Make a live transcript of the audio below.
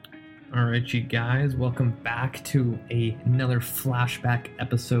All right, you guys, welcome back to another flashback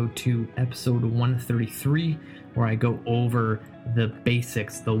episode, to episode 133, where I go over the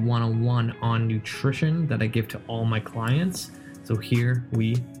basics, the 101 on nutrition that I give to all my clients. So here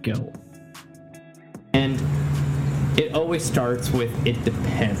we go. And it always starts with it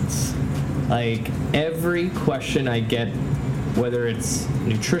depends. Like every question I get, whether it's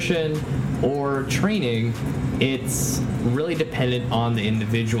nutrition or training, it's really dependent on the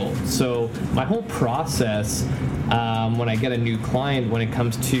individual. So my whole process, when I get a new client, when it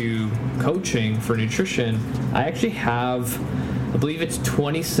comes to coaching for nutrition, I actually have, I believe it's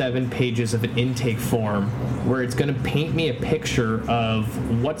 27 pages of an intake form where it's going to paint me a picture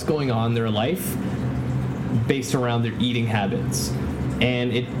of what's going on in their life based around their eating habits.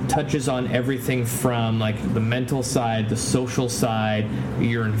 And it touches on everything from like the mental side, the social side,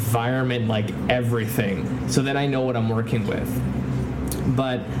 your environment, like everything. So that I know what I'm working with.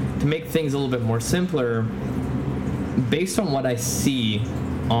 But to make things a little bit more simpler, based on what I see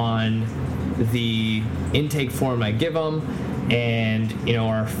on the intake form I give them and,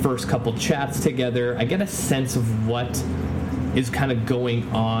 our first couple chats together, I get a sense of what is kind of going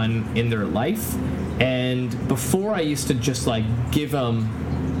on in their life. And before I used to just like give them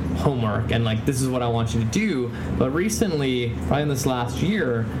homework and like, this is what I want you to do. But recently, probably in this last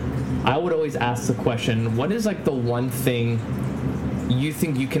year, I would always ask the question, what is like the one thing you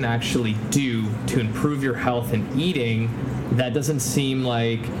think you can actually do to improve your health and eating that doesn't seem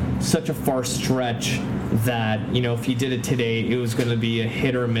like such a far stretch that, if you did it today, it was going to be a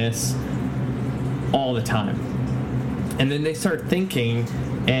hit or miss all the time. And then they start thinking,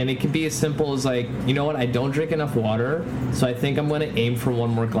 and it can be as simple as like, I don't drink enough water, so I think I'm going to aim for one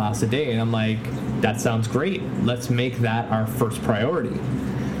more glass a day. And I'm like, that sounds great. Let's make that our first priority.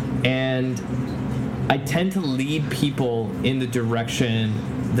 And I tend to lead people in the direction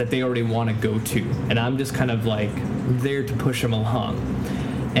that they already want to go to. And I'm just kind of like there to push them along.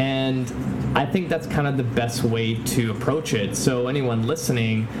 And I think that's kind of the best way to approach it. So anyone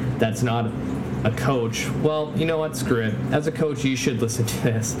listening that's not a coach, well, you know what, screw it. As a coach, you should listen to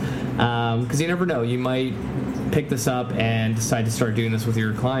this, because you never know, you might pick this up and decide to start doing this with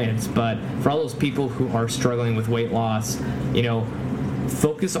your clients. But for all those people who are struggling with weight loss,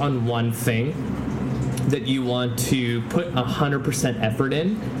 focus on one thing that you want to put 100% effort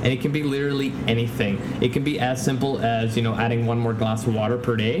in, and it can be literally anything. It can be as simple as adding one more glass of water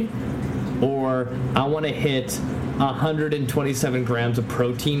per day, or I want to hit 127 grams of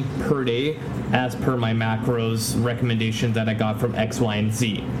protein per day as per my macros recommendation that I got from X, Y, and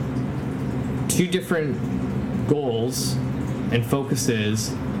Z. Two different goals and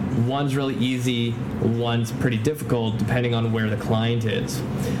focuses. One's really easy, one's pretty difficult depending on where the client is.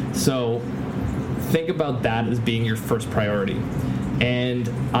 So think about that as being your first priority. And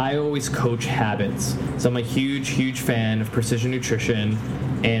I always coach habits. So I'm a huge fan of Precision Nutrition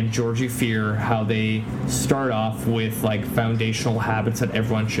and Georgie Fear, how they start off with like foundational habits that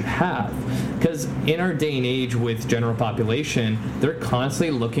everyone should have. Because in our day and age with general population, they're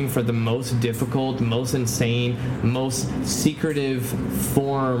constantly looking for the most difficult, most insane, most secretive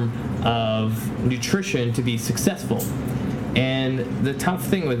form of nutrition to be successful. And the tough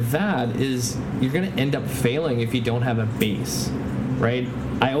thing with that is you're going to end up failing if you don't have a base, right?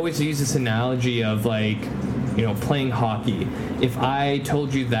 I always use this analogy of like, playing hockey. If I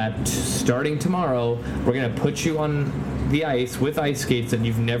told you that starting tomorrow, we're going to put you on the ice with ice skates that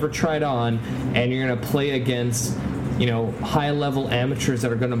you've never tried on, and you're going to play against, high-level amateurs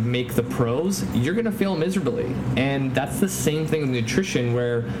that are going to make the pros, you're going to fail miserably. And that's the same thing with nutrition,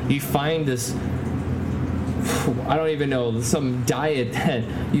 where you find this, I don't even know, some diet that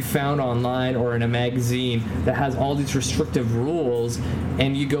you found online or in a magazine that has all these restrictive rules,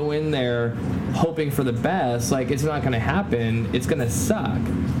 and you go in there hoping for the best. Like, it's not going to happen. It's going to suck.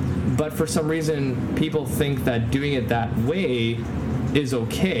 But for some reason, people think that doing it that way is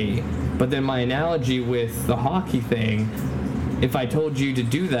okay. But then my analogy with the hockey thing, if I told you to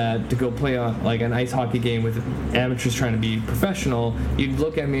do that, to go play like an ice hockey game with amateurs trying to be professional, you'd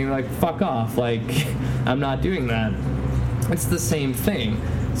look at me like, fuck off, like, I'm not doing that. It's the same thing.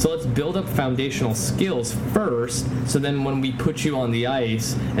 So let's build up foundational skills first, so then when we put you on the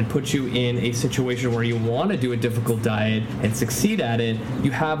ice and put you in a situation where you want to do a difficult diet and succeed at it, you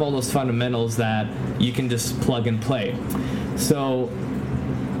have all those fundamentals that you can just plug and play. So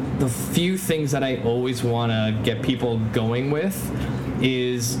the few things that I always want to get people going with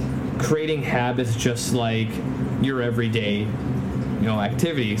is creating habits just like your everyday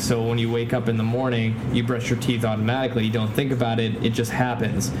activity. So when you wake up in the morning, you brush your teeth automatically. You don't think about it. It just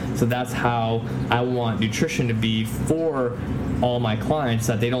happens. So that's how I want nutrition to be for all my clients,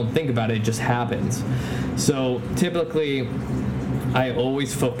 that they don't think about it. It just happens. So typically, I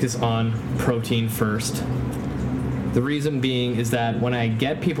always focus on protein first. The reason being is that when I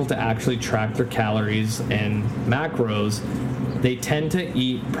get people to actually track their calories and macros, they tend to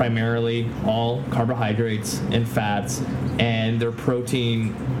eat primarily all carbohydrates and fats, and their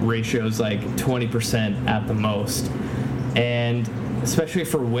protein ratio is like 20% at the most. And especially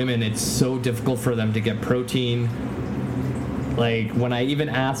for women, it's so difficult for them to get protein. Like when I even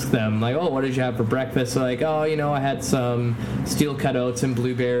ask them, like, oh, what did you have for breakfast? They're like, oh, I had some steel cut oats and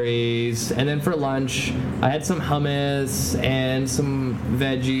blueberries. And then for lunch, I had some hummus and some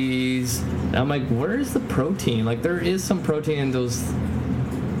veggies. And I'm like, where's the protein? Like, there is some protein in those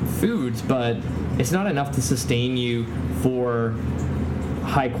foods, but it's not enough to sustain you for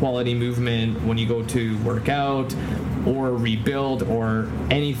high quality movement when you go to work out or rebuild or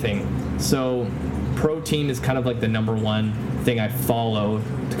anything. So protein is kind of like the number one thing I follow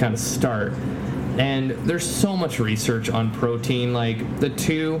to kind of start. And there's so much research on protein. Like the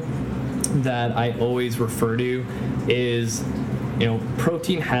two that I always refer to is,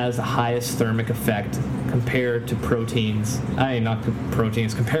 protein has the highest thermic effect compared to compared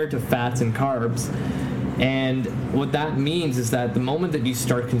to fats and carbs. And what that means is that the moment that you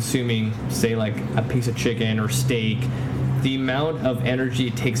start consuming, say, like a piece of chicken or steak, the amount of energy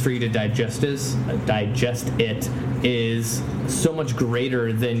it takes for you to digest it is so much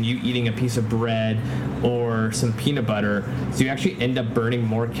greater than you eating a piece of bread or some peanut butter. So you actually end up burning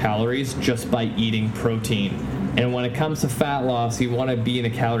more calories just by eating protein. And when it comes to fat loss, you want to be in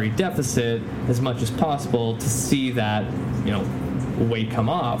a calorie deficit as much as possible to see that, weight come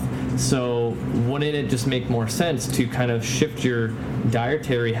off. So wouldn't it just make more sense to kind of shift your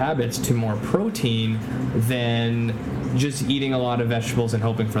dietary habits to more protein than just eating a lot of vegetables and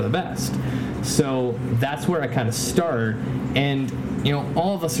hoping for the best? So that's where I kind of start. And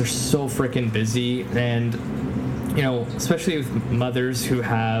all of us are so freaking busy, and especially with mothers who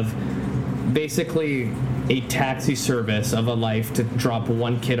have basically a taxi service of a life to drop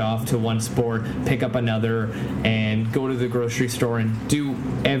one kid off to one sport, pick up another, and go to the grocery store and do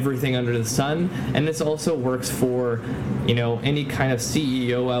everything under the sun. And this also works for any kind of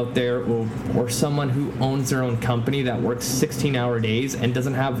CEO out there, or someone who owns their own company that works 16-hour days and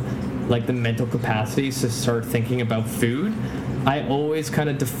doesn't have like the mental capacities to start thinking about food. I always kind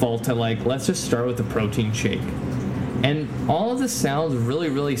of default to let's just start with a protein shake. And all of this sounds really,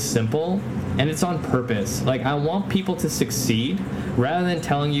 really simple, and it's on purpose. Like, I want people to succeed. Rather than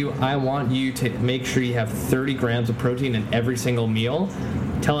telling you, I want you to make sure you have 30 grams of protein in every single meal,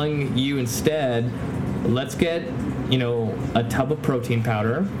 telling you instead, let's get, a tub of protein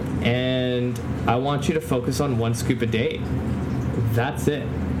powder, and I want you to focus on 1 scoop a day. That's it.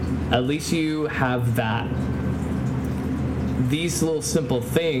 At least you have that. These little simple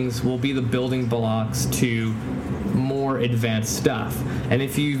things will be the building blocks to more advanced stuff. And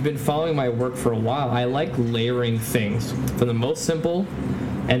if you've been following my work for a while, I like layering things from the most simple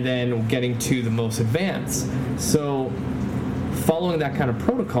and then getting to the most advanced. So following that kind of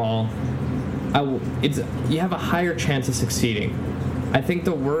protocol, you have a higher chance of succeeding. I think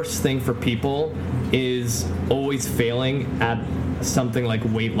the worst thing for people is always failing at something like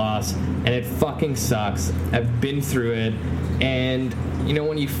weight loss, and it fucking sucks. I've been through it, and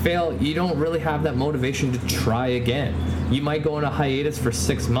when you fail, you don't really have that motivation to try again. You might go on a hiatus for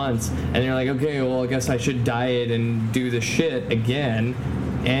 6 months, and you're like, okay, well, I guess I should diet and do the shit again.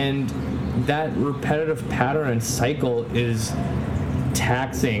 And that repetitive pattern and cycle is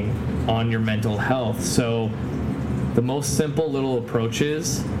taxing on your mental health. So the most simple little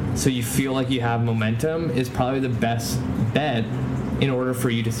approaches, so you feel like you have momentum, is probably the best bet in order for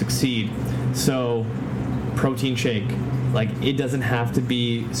you to succeed. So protein shake, it doesn't have to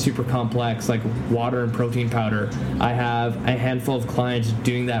be super complex, like water and protein powder. I have a handful of clients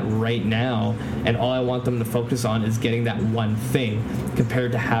doing that right now, and all I want them to focus on is getting that one thing,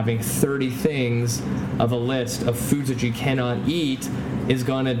 compared to having 30 things of a list of foods that you cannot eat is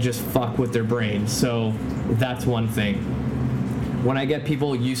gonna just fuck with their brain. So that's one thing. When I get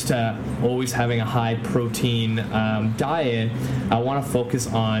people used to always having a high protein diet, I want to focus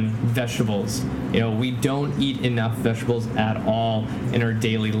on vegetables. We don't eat enough vegetables at all in our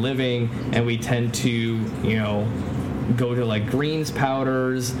daily living, and we tend to, go to greens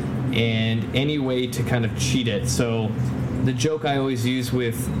powders and any way to kind of cheat it. So the joke I always use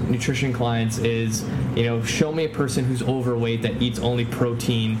with nutrition clients is, show me a person who's overweight that eats only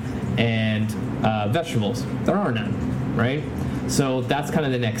protein and vegetables. There are none, right? So that's kind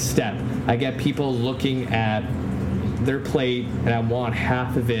of the next step. I get people looking at their plate, and I want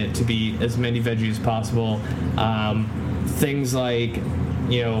half of it to be as many veggies as possible. Things like,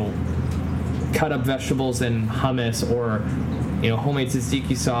 cut up vegetables and hummus, or homemade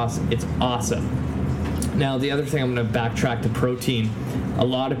tzatziki sauce. It's awesome. Now, the other thing, I'm going to backtrack to protein. A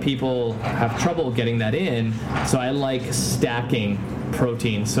lot of people have trouble getting that in, so I like stacking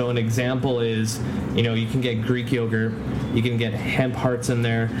protein. So an example is, you can get Greek yogurt, you can get hemp hearts in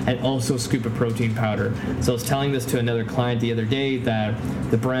there, and also a scoop of protein powder. So I was telling this to another client the other day that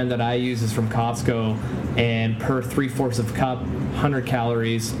the brand that I use is from Costco, and per 3/4 of a cup, 100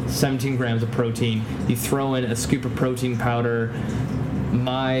 calories, 17 grams of protein. You throw in a scoop of protein powder.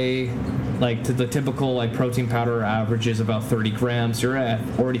 To the typical protein powder average is about 30 grams. You're at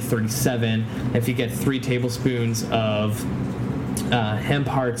already 37. If you get 3 tablespoons of hemp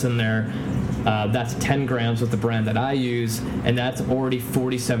hearts in there, that's 10 grams with the brand that I use, and that's already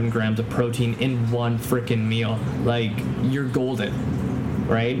 47 grams of protein in one freaking meal. You're golden,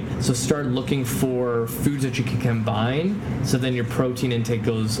 right? So start looking for foods that you can combine, so then your protein intake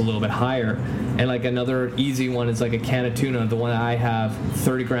goes a little bit higher. And another easy one is a can of tuna. The one I have,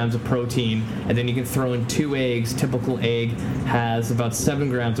 30 grams of protein, and then you can throw in 2 eggs. Typical egg has about 7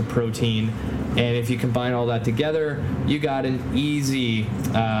 grams of protein. And if you combine all that together, you got an easy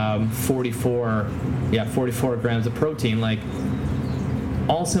 44 grams of protein.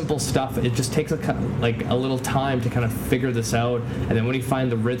 All simple stuff. It just takes a little time to kind of figure this out, and then when you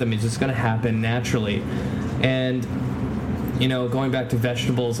find the rhythm, it's just going to happen naturally. And going back to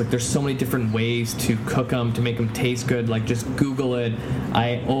vegetables, there's so many different ways to cook them to make them taste good. Just Google it.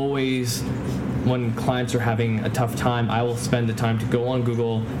 I always, when clients are having a tough time, I will spend the time to go on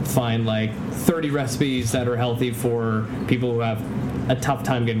Google, find 30 recipes that are healthy for people who have a tough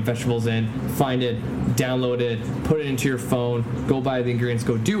time getting vegetables in, find it, download it, put it into your phone, go buy the ingredients,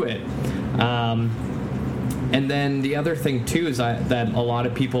 go do it. And then the other thing too is that a lot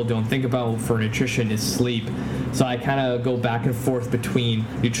of people don't think about for nutrition is sleep. So I kind of go back and forth between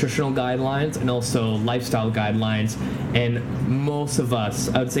nutritional guidelines and also lifestyle guidelines. And most of us,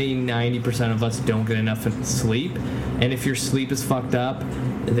 I would say 90% of us, don't get enough sleep. And if your sleep is fucked up,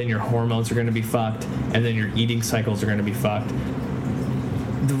 then your hormones are going to be fucked, and then your eating cycles are going to be fucked.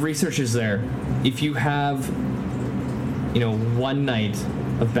 The research is there. If you have, one night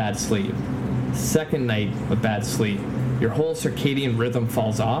of bad sleep, second night of bad sleep, your whole circadian rhythm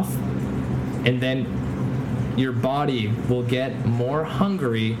falls off, and then your body will get more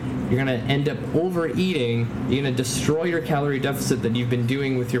hungry. You're going to end up overeating. You're going to destroy your calorie deficit that you've been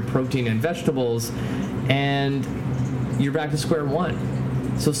doing with your protein and vegetables, and you're back to square one.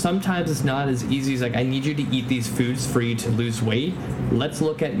 So sometimes it's not as easy as I need you to eat these foods for you to lose weight. Let's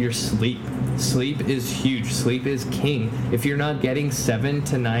look at your sleep. Sleep is huge. Sleep is king. If you're not getting 7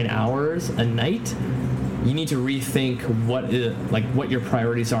 to 9 hours a night, you need to rethink what your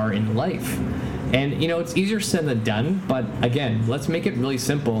priorities are in life. And it's easier said than done, but again, let's make it really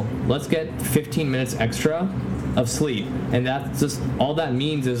simple. Let's get 15 minutes extra of sleep, and that's just all that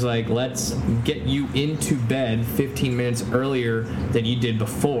means is let's get you into bed 15 minutes earlier than you did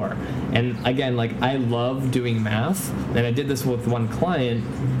before. And again, I love doing math, and I did this with one client,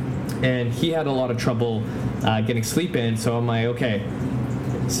 and he had a lot of trouble getting sleep in. So I'm okay,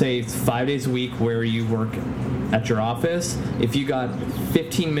 say it's 5 days a week where you work at your office. If you got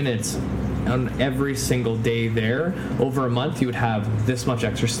 15 minutes on every single day there, over a month you would have this much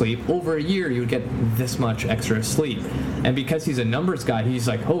extra sleep. Over a year you would get this much extra sleep. And because he's a numbers guy, he's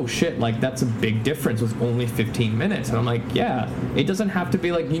oh shit, that's a big difference with only 15 minutes. And I'm yeah, it doesn't have to be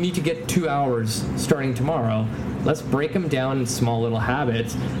you need to get 2 hours starting tomorrow. Let's break them down in small little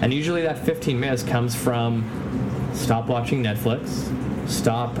habits. And usually that 15 minutes comes from stop watching Netflix,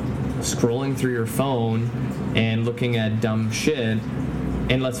 stop scrolling through your phone and looking at dumb shit,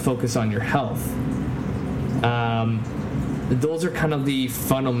 and let's focus on your health. Those are kind of the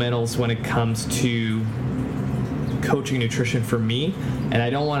fundamentals when it comes to coaching nutrition for me. And I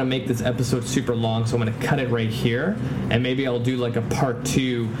don't want to make this episode super long, so I'm going to cut it right here. And maybe I'll do a part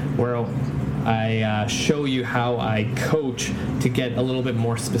 2 where I show you how I coach to get a little bit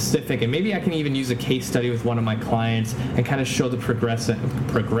more specific, and maybe I can even use a case study with one of my clients and kind of show the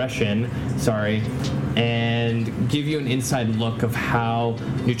progression, and give you an inside look of how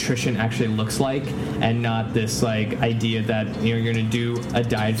nutrition actually looks like, and not this idea that you're going to do a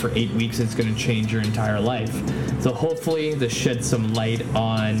diet for 8 weeks and it's going to change your entire life. So hopefully this sheds some light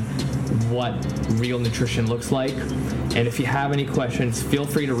on what real nutrition looks like. And if you have any questions, feel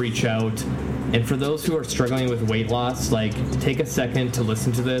free to reach out. And for those who are struggling with weight loss, take a second to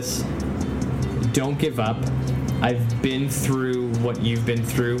listen to this. Don't give up. I've been through what you've been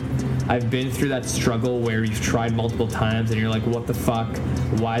through. I've been through that struggle where you've tried multiple times and you're like, what the fuck?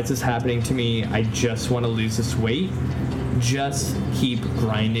 Why is this happening to me? I just want to lose this weight. Just keep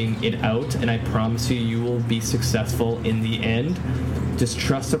grinding it out, and I promise you, you will be successful in the end. Just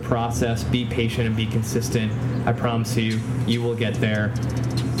trust the process, be patient, and be consistent. I promise you, you will get there.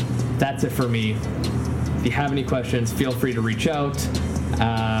 That's it for me. If you have any questions, feel free to reach out.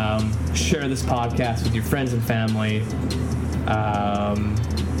 Share this podcast with your friends and family.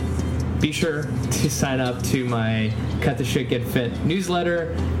 Be sure to sign up to my Cut the Shit Get Fit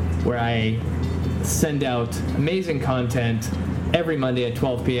newsletter, where I send out amazing content every Monday at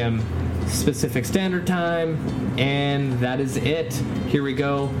 12 p.m. Pacific Standard Time. And that is it. Here we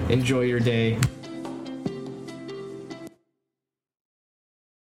go. Enjoy your day.